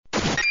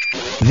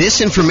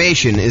This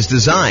information is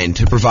designed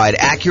to provide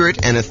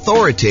accurate and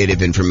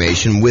authoritative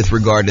information with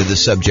regard to the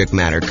subject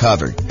matter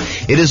covered.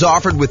 It is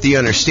offered with the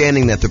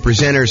understanding that the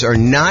presenters are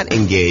not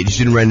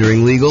engaged in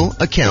rendering legal,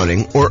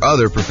 accounting, or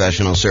other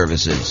professional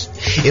services.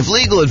 If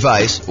legal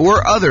advice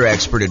or other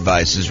expert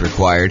advice is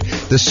required,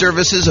 the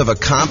services of a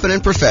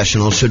competent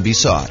professional should be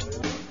sought.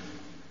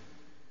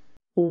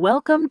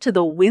 Welcome to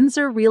the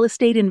Windsor Real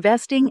Estate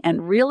Investing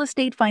and Real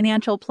Estate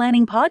Financial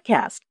Planning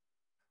Podcast.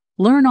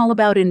 Learn all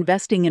about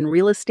investing in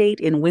real estate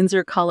in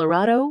Windsor,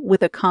 Colorado,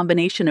 with a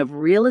combination of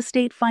real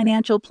estate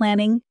financial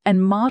planning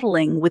and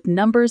modeling with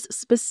numbers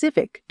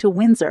specific to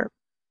Windsor.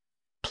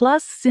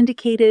 Plus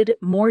syndicated,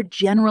 more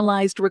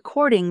generalized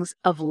recordings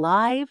of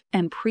live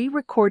and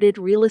pre-recorded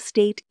real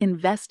estate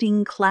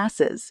investing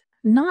classes,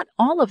 not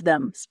all of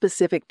them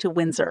specific to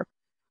Windsor.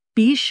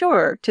 Be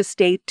sure to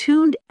stay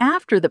tuned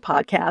after the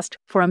podcast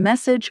for a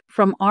message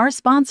from our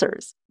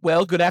sponsors.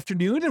 Well, good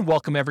afternoon and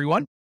welcome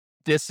everyone.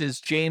 This is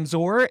James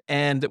Orr,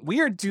 and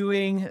we are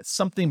doing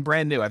something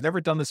brand new. I've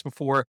never done this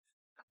before.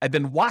 I've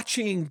been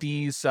watching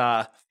these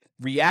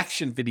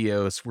reaction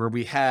videos where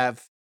we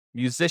have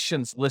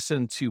musicians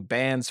listen to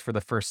bands for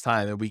the first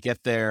time, and we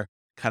get their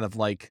kind of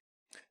like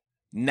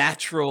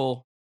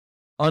natural,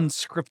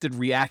 unscripted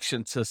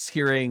reaction to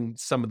hearing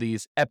some of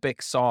these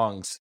epic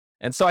songs.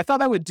 And so I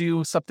thought I would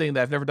do something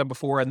that I've never done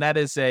before, and that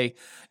is a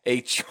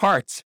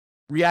chart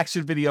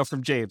reaction video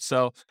from James.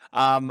 So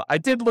I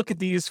did look at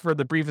these for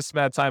the briefest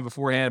amount of time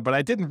beforehand, but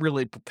I didn't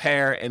really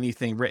prepare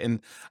anything written.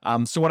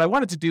 So what I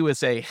wanted to do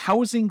is a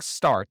housing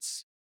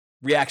starts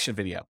reaction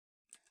video.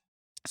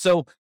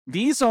 So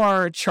these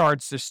are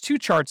charts. There's two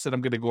charts that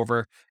I'm going to go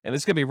over, and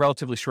it's going to be a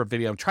relatively short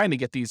video. I'm trying to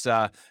get these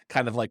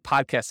kind of like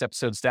podcast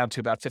episodes down to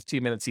about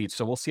 15 minutes each,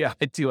 so we'll see how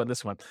I do on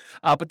this one.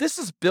 But this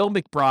is Bill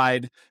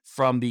McBride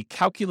from the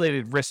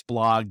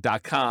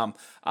calculatedriskblog.com.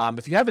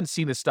 If you haven't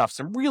seen his stuff,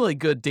 some really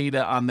good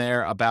data on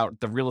there about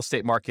the real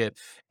estate market.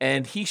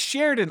 And he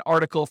shared an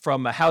article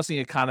from a housing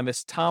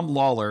economist, Tom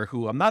Lawler,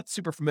 who I'm not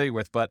super familiar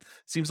with, but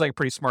seems like a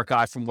pretty smart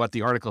guy from what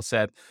the article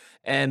said.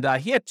 And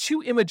he had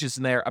two images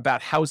in there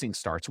about housing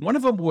starts. One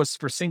of them was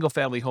for single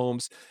family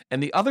homes,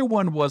 and the other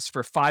one was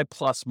for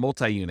 5+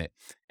 multi-unit.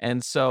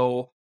 And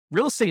so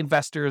real estate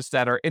investors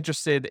that are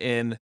interested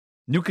in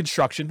new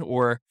construction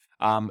or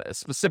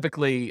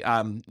specifically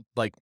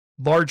like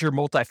larger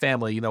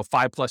multifamily,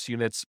 5+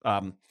 units,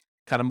 kind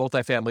of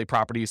multifamily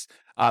properties,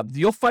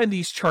 you'll find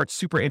these charts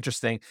super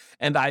interesting.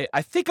 And I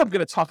think I'm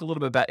going to talk a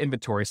little bit about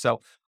inventory. So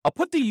I'll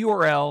put the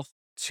URL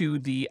to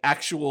the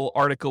actual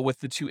article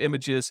with the two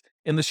images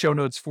in the show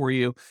notes for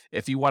you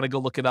if you want to go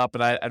look it up.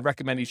 And I'd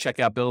recommend you check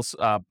out Bill's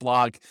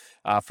blog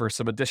for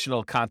some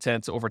additional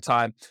content over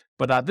time.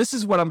 But this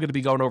is what I'm going to be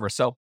going over.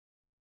 So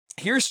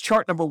here's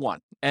chart number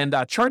one. And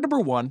chart number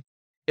one,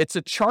 it's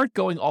a chart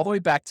going all the way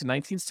back to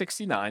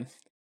 1969,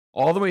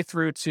 all the way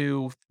through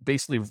to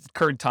basically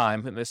current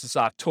time. And this is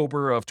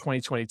October of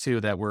 2022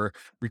 that we're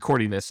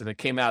recording this. And it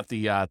came out,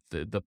 the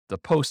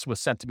post was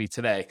sent to me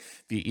today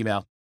via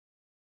email.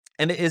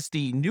 And it is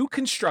the new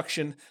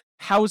construction,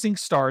 housing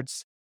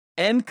starts,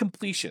 and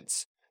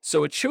completions.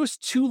 So it shows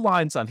two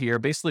lines on here,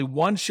 basically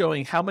one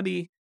showing how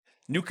many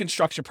new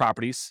construction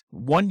properties,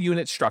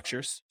 1-unit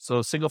structures,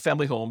 so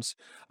single-family homes,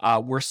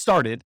 were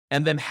started,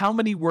 and then how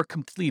many were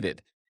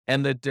completed.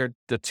 And the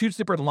two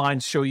different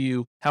lines show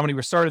you how many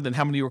were started and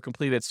how many were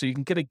completed, so you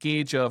can get a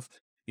gauge of,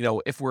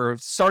 if we're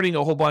starting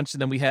a whole bunch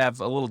and then we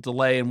have a little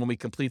delay in when we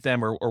complete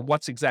them, or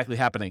what's exactly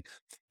happening.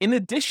 In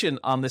addition,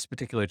 on this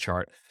particular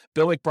chart,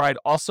 Bill McBride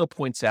also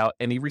points out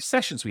any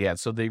recessions we had.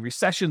 So the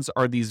recessions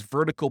are these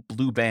vertical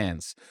blue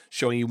bands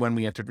showing you when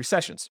we entered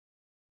recessions.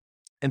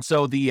 And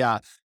so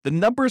the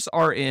numbers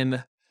are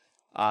in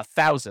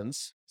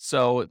thousands.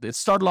 So it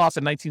started off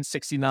in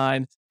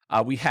 1969.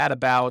 We had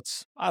about,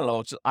 just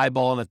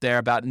eyeballing it there,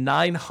 about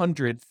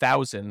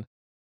 900,000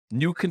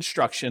 new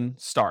construction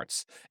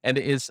starts, and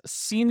it is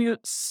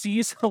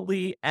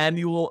seasonally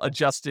annual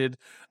adjusted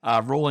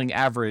rolling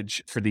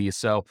average for these.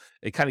 So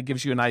it kind of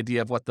gives you an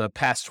idea of what the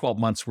past 12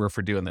 months were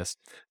for doing this.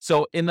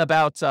 So in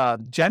about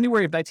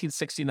January of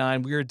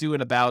 1969, we were doing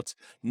about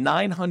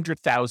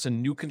 900,000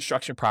 new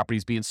construction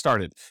properties being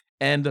started,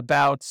 and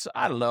about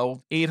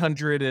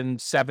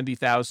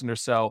 870,000 or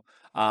so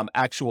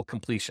actual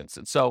completions.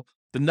 And so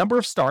the number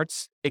of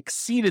starts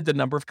exceeded the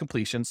number of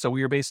completions. So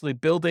we were basically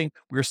we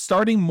were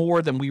starting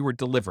more than we were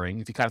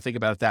delivering, if you kind of think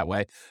about it that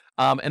way.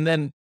 And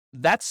then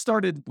that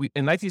started,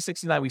 in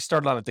 1969, we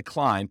started on a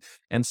decline.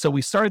 And so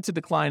we started to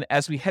decline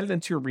as we headed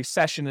into a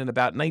recession in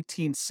about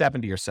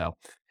 1970 or so.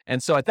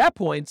 And so at that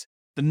point,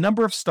 the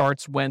number of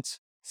starts went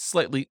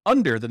slightly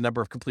under the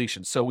number of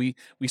completions. So we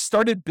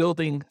started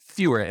building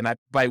fewer, and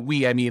by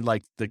we, I mean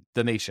like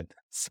the nation.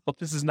 So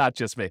this is not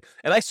just me.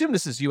 And I assume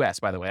this is U.S.,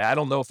 by the way. I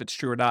don't know if it's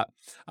true or not,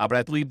 but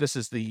I believe this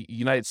is the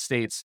United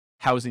States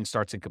housing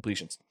starts and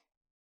completions.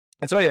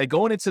 And so anyway,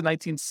 going into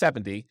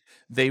 1970,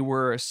 they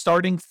were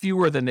starting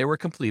fewer than they were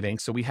completing.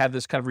 So we had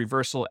this kind of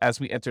reversal as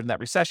we entered in that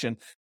recession.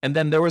 And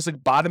then there was a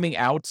bottoming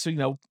out,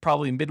 so,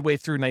 probably midway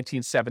through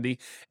 1970.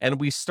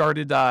 And we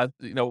started,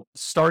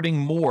 starting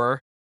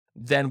more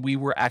than we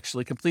were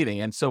actually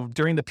completing. And so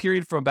during the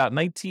period from about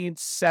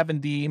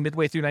 1970,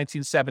 midway through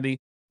 1970,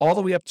 all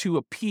the way up to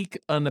a peak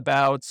on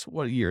about,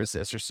 what year is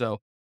this or so,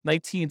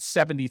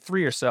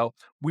 1973 or so,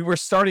 we were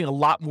starting a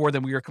lot more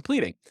than we were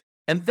completing.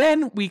 And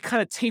then we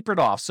kind of tapered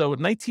off. So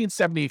in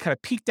 1970, it kind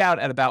of peaked out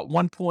at about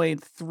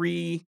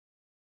 1.3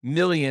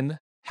 million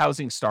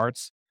housing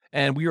starts.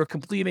 And we were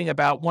completing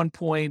about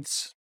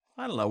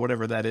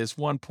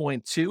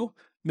 1.2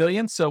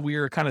 million. So we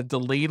were kind of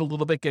delayed a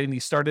little bit getting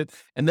these started.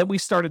 And then we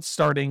started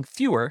starting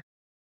fewer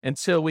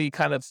until we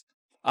kind of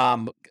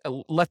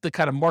let the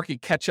kind of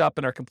market catch up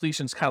and our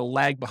completions kind of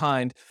lag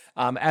behind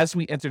as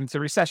we entered into the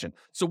recession.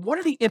 So one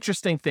of the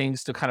interesting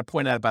things to kind of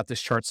point out about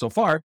this chart so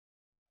far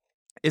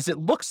is it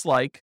looks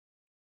like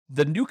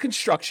the new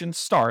construction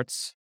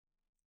start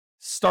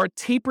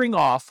tapering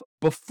off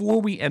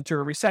before we enter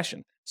a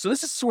recession. So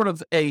this is sort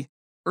of a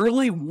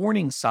early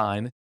warning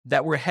sign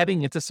that we're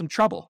heading into some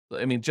trouble.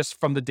 I mean, just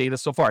from the data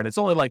so far. And it's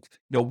only like,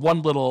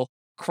 one little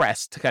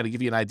crest to kind of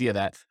give you an idea of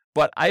that.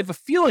 But I have a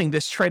feeling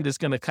this trend is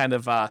going to kind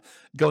of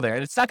go there.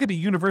 And it's not going to be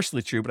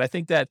universally true, but I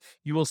think that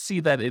you will see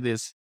that it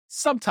is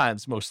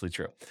sometimes mostly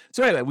true.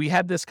 So anyway, we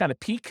had this kind of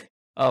peak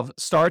of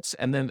starts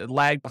and then it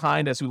lagged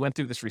behind as we went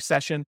through this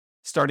recession,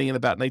 starting in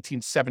about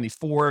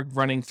 1974,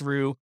 running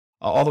through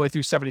all the way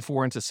through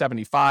 74 into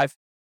 75,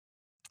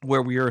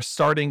 where we were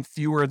starting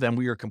fewer than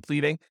we were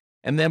completing.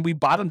 And then we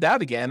bottomed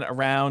out again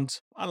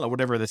around, I don't know,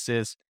 whatever this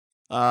is,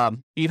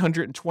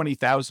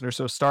 820,000 or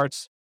so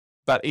starts,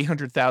 about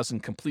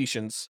 800,000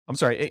 completions. I'm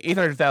sorry,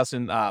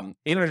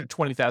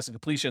 820,000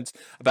 completions,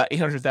 about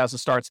 800,000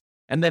 starts.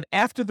 And then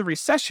after the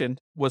recession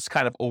was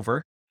kind of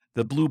over,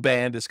 the blue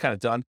band is kind of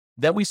done,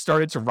 then we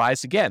started to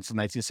rise again from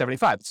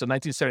 1975. So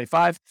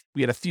 1975,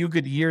 we had a few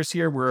good years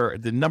here where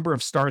the number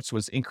of starts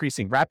was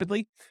increasing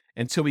rapidly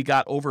until we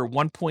got over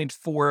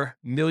 1.4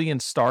 million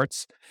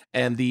starts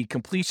and the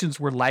completions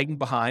were lagging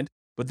behind.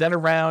 But then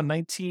around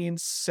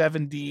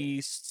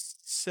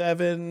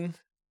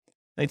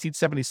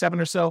 1977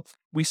 or so,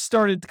 we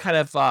started kind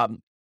of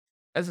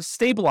as a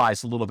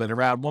stabilized a little bit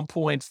around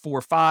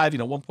 1.45,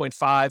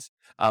 1.5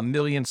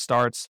 million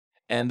starts.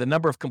 And the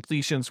number of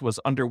completions was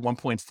under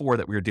 1.4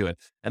 that we were doing.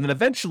 And then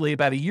eventually,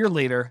 about a year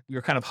later, we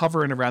were kind of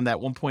hovering around that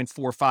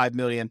 1.45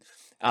 million.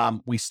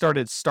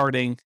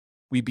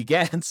 We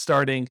began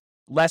starting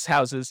less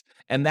houses,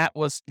 and that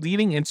was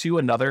leading into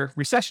another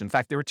recession. In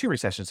fact, there were two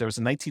recessions. There was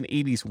a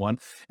 1980s one,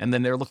 and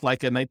then there looked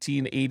like a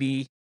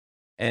 1980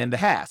 and a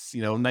half,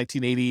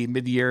 1980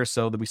 mid-year.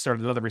 So then we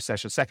started another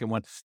recession, second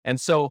one. And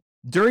so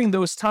during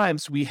those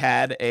times, we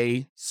had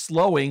a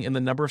slowing in the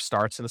number of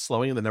starts and a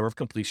slowing in the number of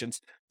completions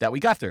that we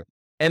got through.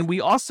 And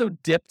we also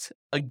dipped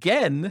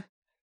again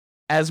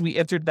as we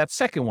entered that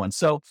second one.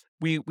 So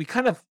we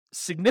kind of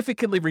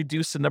significantly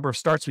reduced the number of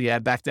starts we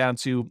had back down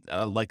to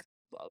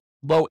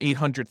low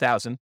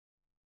 800,000.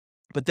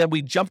 But then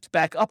we jumped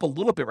back up a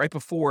little bit right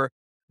before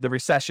the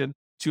recession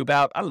to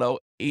about,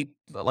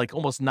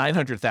 almost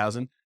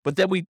 900,000. But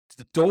then we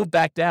dove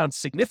back down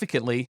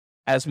significantly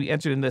as we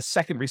entered in the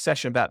second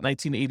recession, about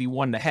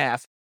 1981 and a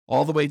half,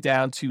 all the way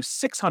down to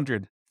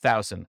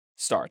 600,000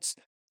 starts.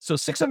 So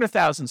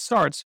 600,000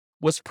 starts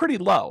was pretty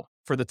low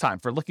for the time,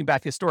 for looking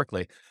back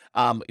historically.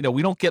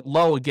 We don't get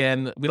lower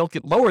than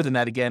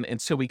that again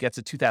until we get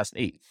to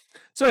 2008.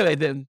 So anyway,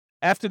 then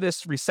after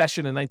this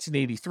recession in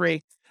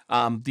 1983,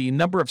 the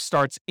number of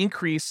starts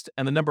increased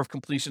and the number of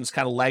completions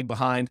kind of lagged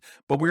behind,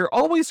 but we were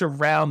always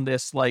around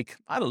this, a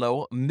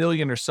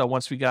million or so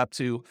once we got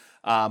to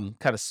kind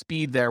of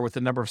speed there with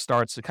the number of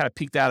starts. It kind of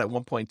peaked out at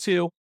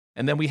 1.2.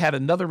 And then we had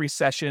another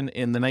recession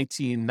in the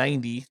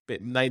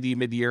 1990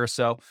 mid-year or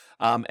so,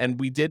 and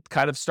we did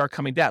kind of start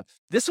coming down.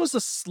 This was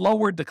a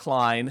slower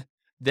decline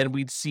than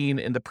we'd seen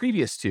in the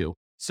previous two.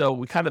 So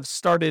we kind of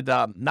started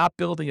not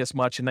building as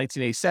much in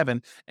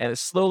 1987, and it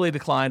slowly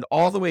declined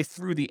all the way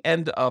through the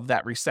end of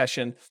that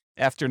recession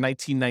after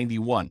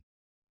 1991.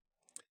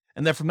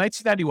 And then from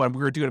 1991,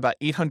 we were doing about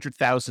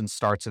 800,000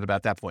 starts at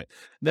about that point.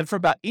 And then from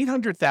about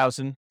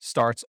 800,000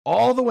 starts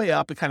all the way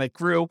up, it kind of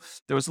grew.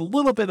 There was a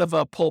little bit of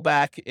a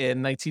pullback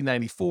in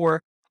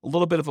 1994, a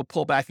little bit of a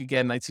pullback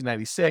again in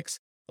 1996,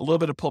 a little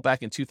bit of pullback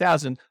in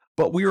 2000,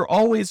 but we were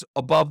always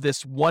above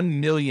this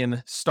 1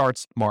 million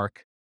starts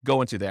mark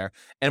going to there.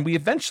 And we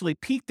eventually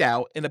peaked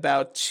out in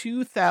about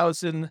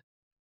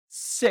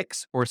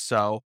 2006 or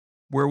so,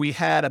 where we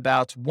had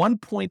about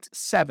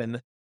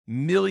 1.7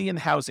 million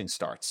housing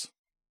starts.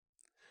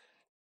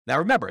 Now,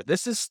 remember,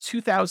 this is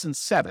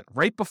 2007,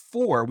 right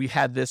before we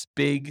had this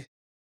big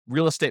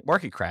real estate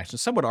market crash. And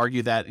some would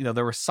argue that,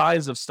 there were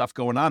signs of stuff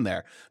going on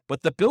there,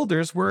 but the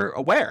builders were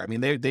aware. I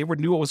mean, they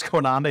knew what was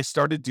going on. They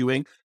started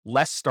doing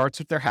less starts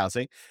with their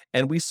housing.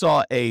 And we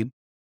saw a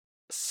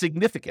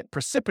significant,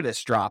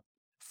 precipitous drop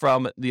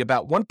from the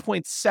about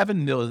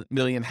 1.7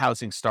 million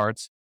housing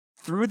starts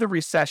through the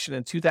recession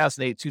in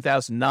 2008,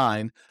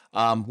 2009,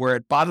 where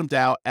it bottomed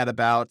out at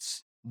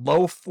about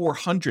low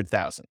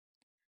 400,000.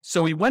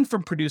 So we went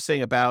from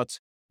producing about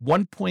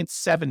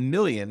 1.7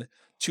 million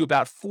to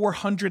about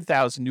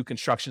 400,000 new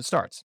construction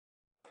starts.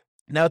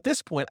 Now, at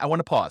this point, I want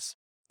to pause.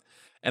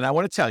 And I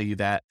want to tell you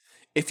that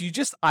if you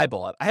just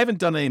eyeball it, I haven't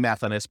done any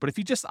math on this, but if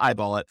you just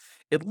eyeball it,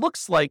 it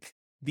looks like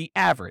the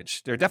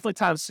average. There are definitely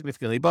times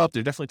significantly above,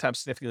 there are definitely times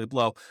significantly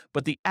below,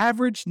 but the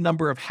average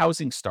number of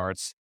housing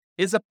starts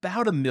is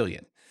about 1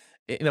 million.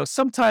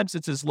 Sometimes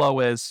it's as low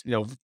as,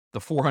 the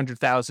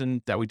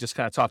 400,000 that we just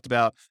kind of talked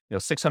about,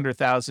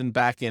 600,000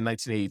 back in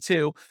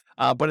 1982.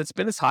 But it's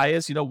been as high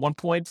as,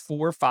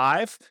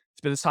 1.45.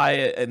 It's been as high,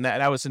 and that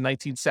was in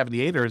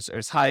 1978, or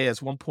as high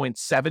as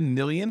 1.7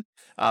 million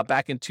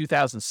back in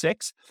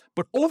 2006.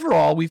 But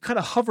overall, we've kind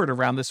of hovered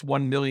around this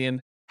 1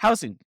 million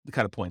housing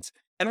kind of points.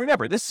 And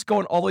remember, this is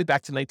going all the way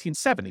back to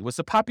 1970. Was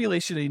the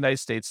population of the United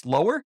States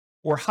lower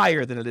or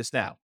higher than it is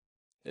now?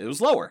 It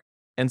was lower.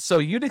 And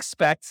so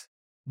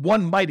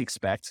one might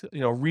expect,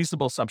 a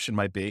reasonable assumption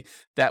might be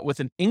that with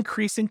an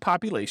increasing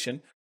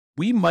population,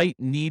 we might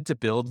need to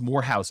build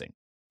more housing,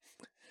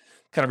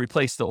 kind of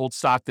replace the old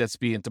stock that's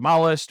being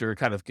demolished or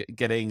kind of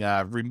getting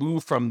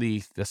removed from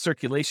the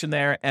circulation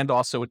there, and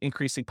also an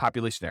increasing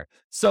population there.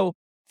 So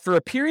for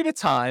a period of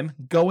time,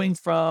 going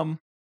from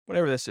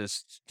whatever this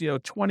is,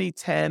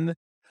 2010,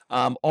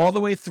 all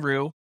the way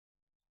through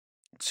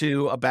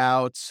to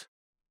about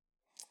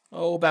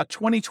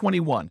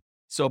 2021.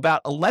 So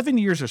about 11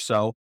 years or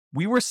so,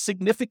 we were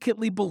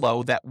significantly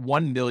below that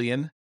 1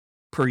 million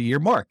per year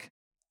mark.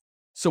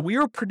 So we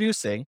were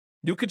producing,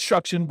 new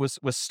construction was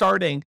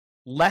starting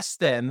less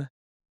than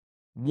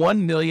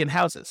 1 million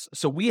houses.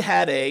 So we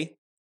had a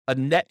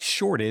net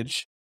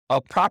shortage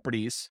of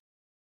properties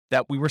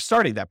that we were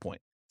starting at that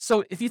point.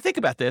 So if you think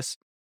about this,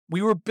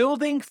 we were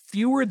building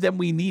fewer than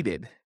we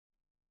needed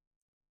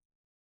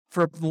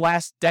for the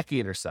last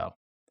decade or so.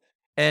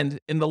 And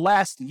in the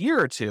last year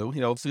or two,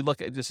 if we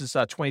look at, this is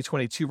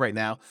 2022 right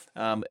now,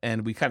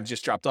 and we kind of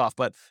just dropped off.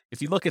 But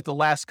if you look at the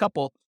last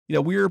couple,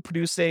 we were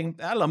producing,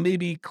 I don't know,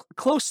 maybe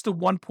close to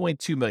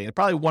 1.2 million,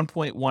 probably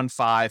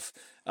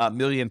 1.15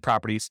 million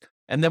properties.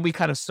 And then we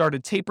kind of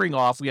started tapering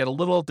off. We had a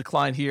little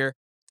decline here.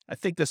 I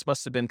think this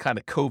must have been kind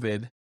of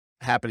COVID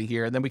happening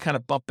here. And then we kind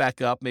of bumped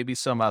back up, maybe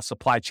some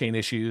supply chain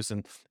issues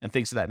and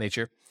things of that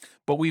nature.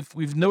 But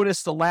we've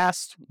noticed the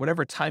last,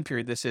 whatever time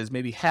period this is,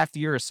 maybe half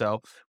year or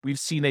so, we've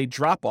seen a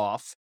drop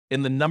off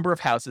in the number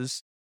of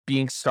houses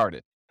being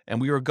started.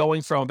 And we were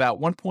going from about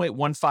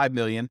 1.15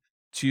 million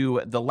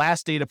to the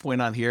last data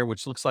point on here,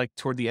 which looks like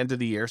toward the end of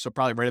the year. So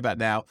probably right about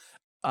now,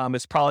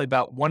 it's probably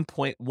about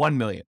 1.1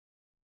 million.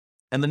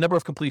 And the number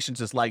of completions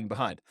is lagging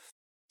behind.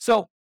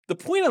 So the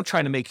point I'm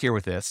trying to make here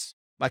with this,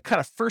 my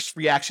kind of first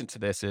reaction to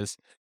this is,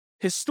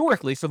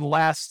 historically, for the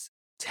last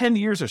 10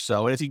 years or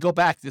so, and if you go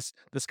back, this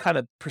kind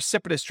of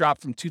precipitous drop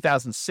from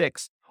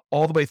 2006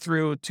 all the way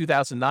through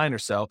 2009 or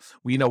so,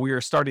 we were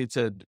starting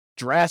to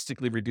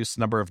drastically reduce the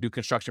number of new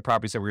construction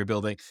properties that we were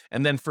building.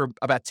 And then for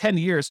about 10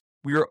 years,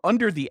 we were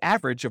under the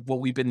average of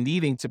what we've been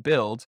needing to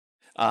build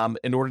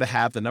in order to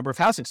have the number of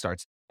housing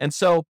starts. And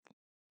so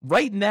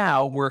right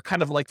now, we're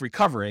kind of like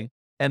recovering.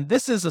 And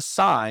this is a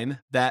sign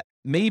that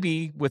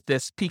maybe with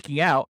this peaking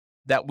out,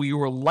 that we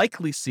will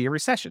likely see a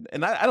recession.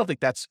 And I don't think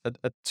that's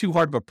a too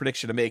hard of a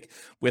prediction to make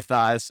with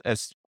as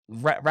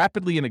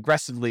rapidly and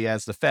aggressively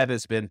as the Fed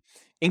has been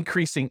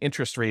increasing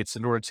interest rates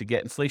in order to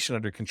get inflation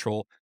under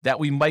control, that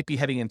we might be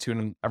heading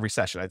into a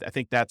recession. I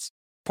think that's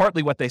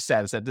partly what they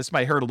said, is that this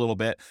might hurt a little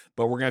bit,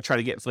 but we're going to try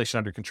to get inflation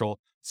under control.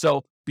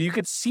 So, but you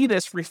could see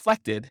this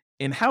reflected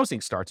in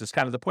housing starts is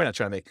kind of the point I'm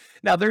trying to make.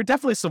 Now, there are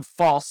definitely some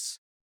false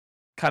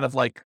kind of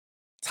like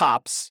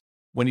tops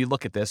when you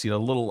look at this,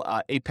 little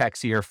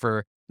apex here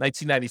for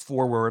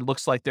 1994, where it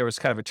looks like there was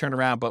kind of a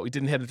turnaround, but we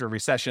didn't head into a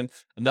recession.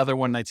 Another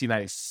one,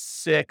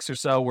 1996 or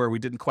so, where we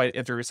didn't quite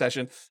enter a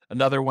recession.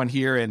 Another one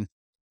here in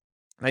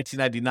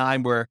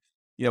 1999, where,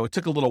 it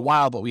took a little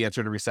while, but we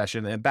entered a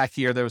recession. And back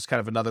here, there was kind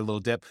of another little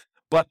dip.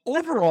 But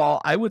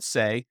overall, I would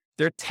say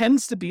there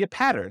tends to be a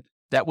pattern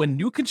that when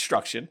new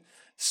construction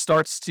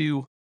starts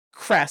to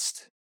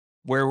crest,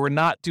 where we're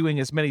not doing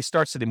as many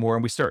starts anymore,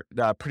 and we start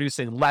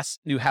producing less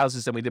new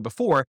houses than we did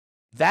before,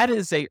 that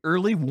is a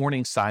early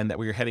warning sign that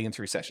we are heading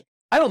into recession.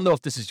 I don't know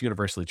if this is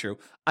universally true.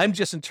 I'm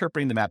just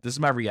interpreting the map. This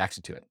is my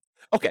reaction to it.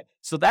 Okay,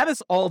 so that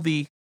is all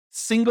the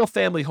single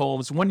family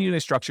homes, one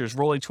unit structures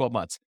rolling 12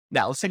 months.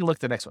 Now let's take a look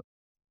at the next one.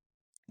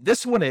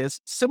 This one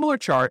is similar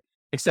chart,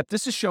 except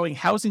this is showing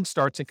housing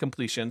starts and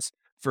completions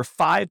for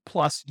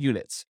 5+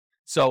 units.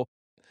 So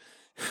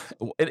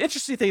an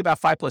interesting thing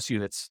about 5+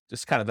 units,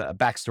 just kind of a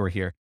backstory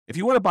here. If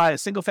you want to buy a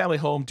single family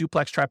home,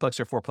 duplex, triplex,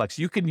 or fourplex,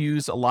 you can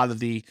use a lot of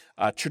the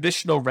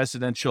traditional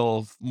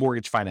residential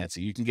mortgage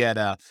financing. You can get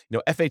a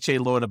FHA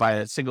loan to buy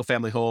a single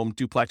family home,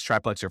 duplex,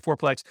 triplex, or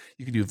fourplex.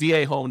 You can do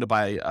VA home to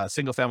buy a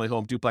single family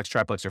home, duplex,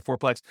 triplex, or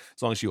fourplex,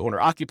 as long as you own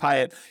or occupy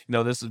it.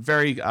 This is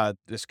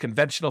this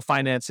conventional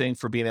financing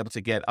for being able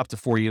to get up to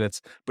 4 units.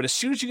 But as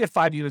soon as you get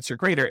 5 units or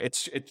greater,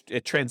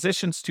 it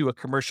transitions to a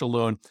commercial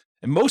loan.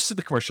 And most of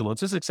the commercial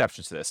loans, there's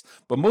exceptions to this,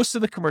 but most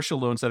of the commercial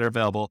loans that are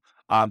available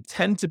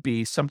tend to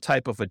be some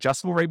type of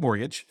adjustable rate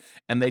mortgage,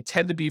 and they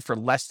tend to be for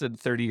less than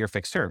 30-year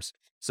fixed terms.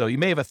 So you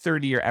may have a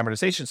 30-year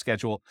amortization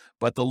schedule,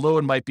 but the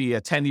loan might be a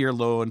 10-year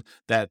loan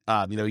that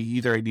you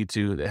either need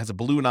to, it has a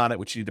balloon on it,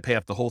 which you need to pay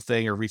off the whole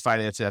thing or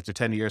refinance it after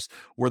 10 years,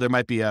 or there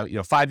might be a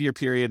 5-year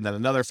period, then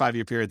another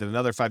 5-year period, then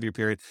another 5-year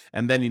period,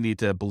 and then you need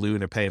to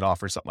balloon or pay it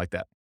off or something like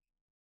that.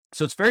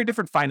 So it's very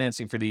different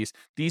financing for these.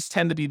 These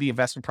tend to be the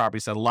investment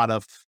properties that a lot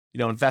of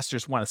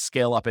investors want to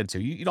scale up into.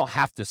 You don't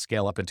have to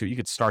scale up into it. You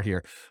could start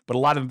here, but a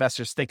lot of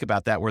investors think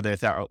about that where they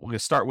thought, we're going to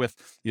start with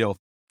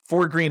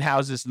 4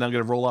 greenhouses, and then I'm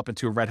going to roll up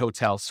into a red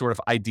hotel sort of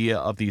idea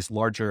of these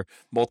larger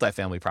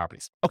multifamily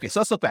properties. Okay,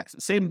 so let's look back.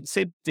 Same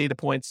data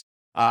points.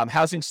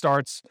 Housing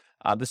starts.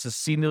 This is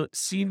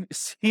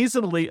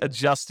seasonally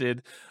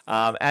adjusted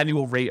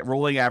annual rate,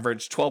 rolling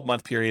average,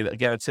 12-month period.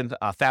 Again, it's in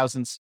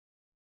thousands.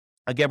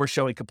 Again, we're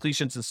showing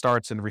completions and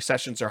starts, and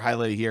recessions are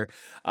highlighted here.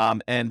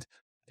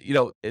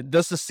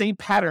 Does the same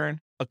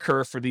pattern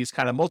occur for these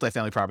kind of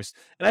multifamily properties?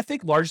 And I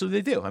think largely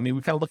they do. I mean,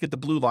 we kind of look at the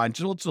blue line,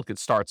 just look at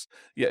starts.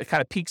 It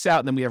kind of peaks out,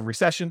 and then we have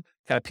recession,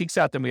 kind of peaks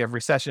out, then we have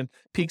recession,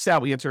 peaks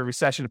out, we enter a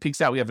recession, it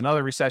peaks out, we have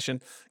another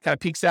recession, kind of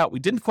peaks out, we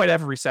didn't quite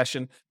have a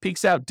recession,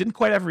 peaks out, didn't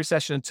quite have a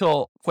recession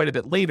until quite a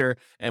bit later,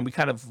 and we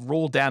kind of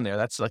rolled down there.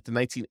 That's like the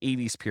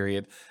 1980s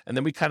period. And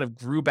then we kind of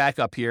grew back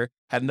up here,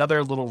 had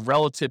another little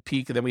relative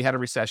peak, and then we had a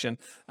recession,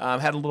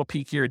 had a little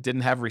peak here,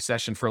 didn't have a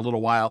recession for a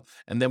little while,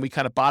 and then we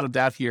kind of bottomed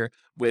out here,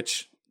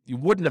 which you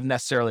wouldn't have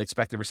necessarily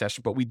expected a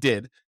recession, but we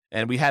did.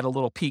 And we had a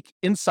little peak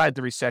inside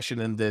the recession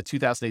in the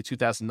 2008,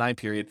 2009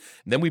 period.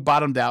 And then we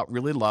bottomed out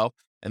really low.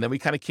 And then we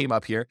kind of came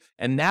up here.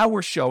 And now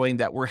we're showing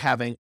that we're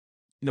having,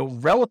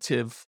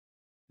 relative,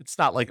 it's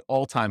not like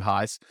all-time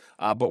highs,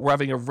 but we're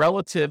having a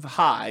relative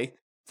high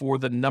for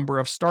the number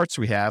of starts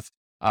we have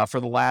for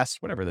the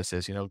last, whatever this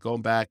is,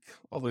 going back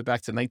all the way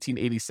back to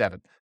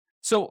 1987.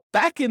 So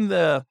back in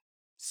the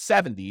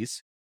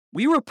 70s,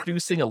 we were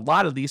producing a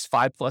lot of these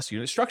 5+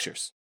 unit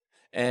structures.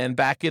 And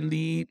back in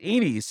the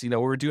 80s, we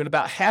were doing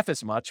about half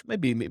as much,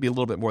 maybe a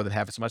little bit more than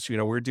half as much. We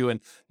were doing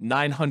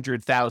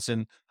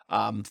 900,000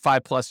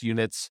 5+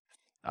 units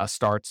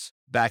starts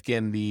back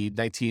in the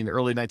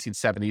early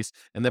 1970s.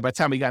 And then by the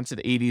time we got into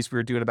the 80s, we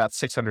were doing about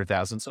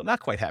 600,000. So not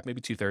quite half,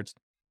 maybe 2/3.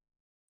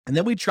 And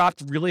then we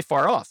dropped really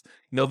far off.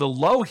 The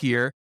low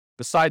here,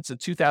 besides the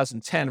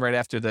 2010, right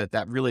after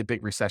that really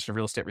big recession,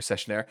 real estate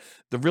recession there,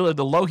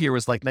 the low here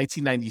was like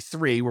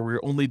 1993, where we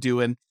were only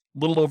doing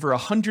little over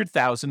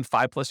 100,000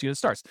 5+ unit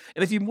starts.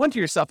 And if you wonder to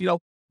yourself,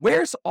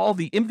 where's all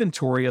the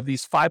inventory of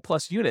these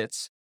 5+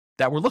 units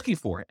that we're looking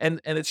for? And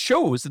it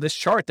shows in this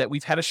chart that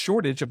we've had a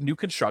shortage of new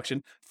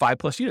construction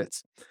 5+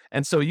 units.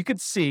 And so you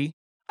could see,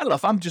 I don't know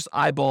if I'm just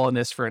eyeballing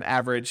this for an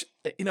average,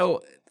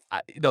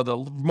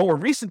 the more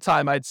recent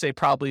time I'd say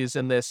probably is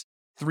in this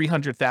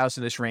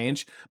 300,000-ish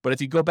range. But if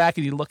you go back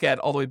and you look at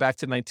all the way back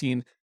to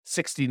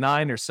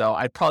 1969 or so,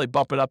 I'd probably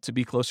bump it up to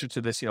be closer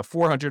to this,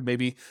 400,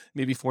 maybe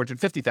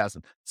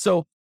 450,000.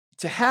 So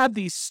to have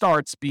these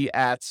starts be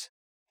at,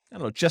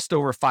 just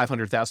over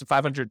 500,000,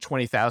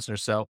 520,000 or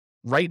so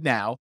right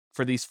now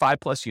for these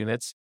 5+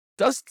 units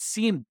doesn't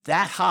seem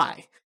that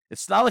high.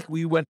 It's not like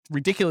we went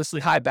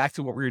ridiculously high back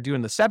to what we were doing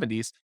in the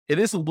 70s. It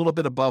is a little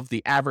bit above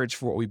the average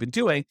for what we've been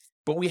doing,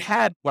 but we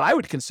had what I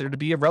would consider to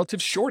be a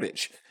relative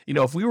shortage.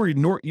 If we were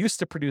used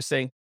to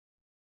producing,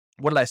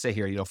 what did I say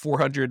here?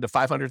 400 to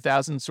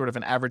 500,000, sort of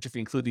an average if you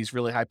include these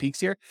really high peaks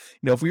here.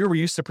 If we were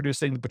used to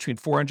producing between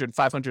 400 and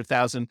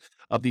 500,000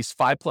 of these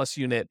 5+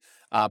 unit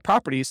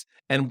properties,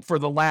 and for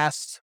the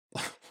last,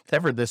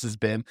 whatever this has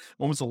been,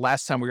 when was the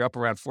last time we were up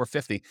around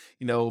 450?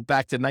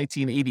 Back to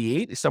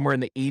 1988, somewhere in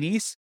the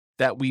 80s,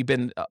 that we've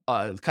been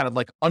kind of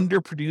like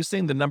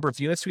underproducing the number of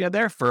units we had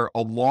there for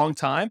a long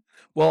time.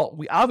 Well,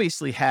 we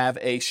obviously have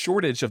a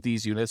shortage of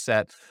these units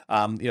that,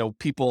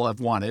 people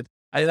have wanted.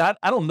 I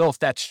don't know if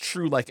that's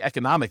true, like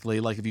economically,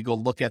 like if you go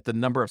look at the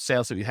number of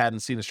sales that we had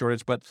and seen a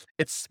shortage, but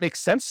it makes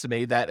sense to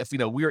me that if,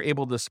 we were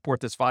able to support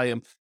this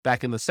volume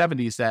back in the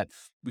 70s, that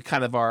we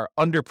kind of are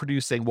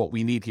underproducing what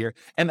we need here.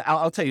 And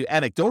I'll tell you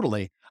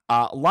anecdotally,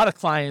 a lot of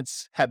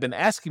clients have been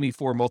asking me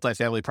for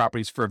multifamily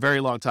properties for a very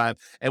long time,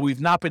 and we've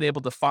not been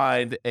able to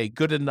find a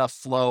good enough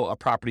flow of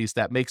properties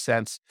that make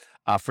sense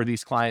for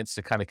these clients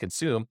to kind of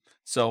consume.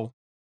 So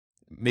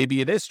maybe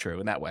it is true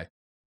in that way.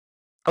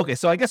 Okay,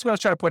 so I guess what I was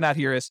trying to point out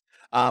here is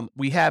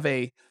we have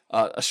a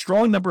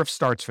strong number of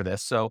starts for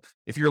this. So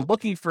if you're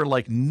looking for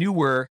like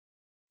newer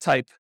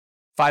type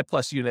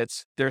 5+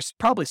 units, there's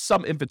probably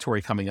some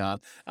inventory coming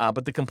on,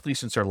 but the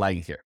completions are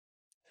lagging here.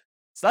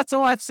 So that's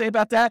all I have to say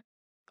about that.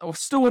 We're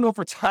still in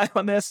over time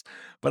on this,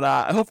 but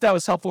I hope that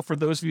was helpful for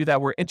those of you that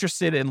were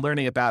interested in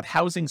learning about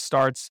housing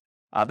starts.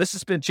 This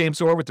has been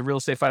James Orr with the Real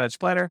Estate Financial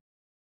Planner.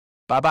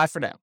 Bye-bye for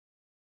now.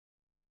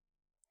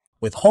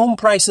 With home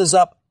prices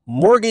up,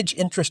 mortgage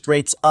interest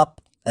rates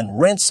up, and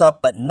rents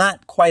up, but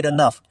not quite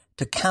enough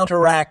to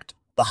counteract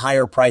the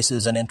higher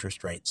prices and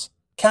interest rates,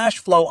 cash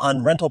flow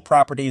on rental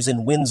properties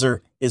in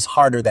Windsor is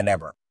harder than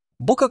ever.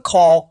 Book a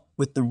call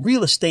with the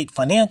Real Estate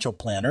Financial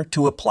Planner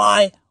to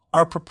apply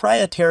our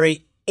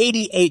proprietary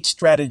 88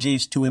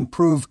 strategies to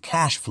improve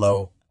cash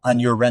flow on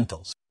your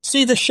rentals.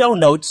 See the show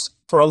notes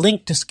for a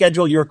link to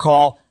schedule your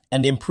call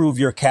and improve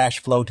your cash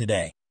flow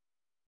today.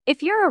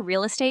 If you're a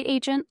real estate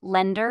agent,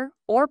 lender,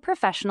 or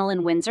professional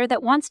in Windsor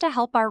that wants to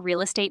help our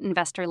real estate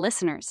investor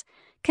listeners,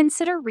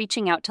 consider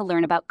reaching out to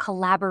learn about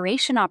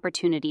collaboration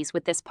opportunities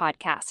with this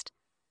podcast.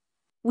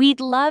 We'd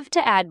love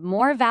to add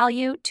more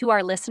value to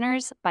our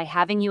listeners by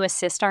having you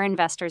assist our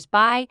investors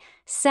buy,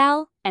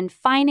 sell, and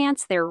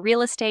finance their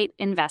real estate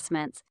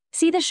investments.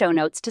 See the show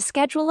notes to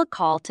schedule a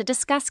call to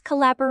discuss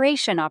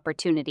collaboration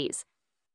opportunities.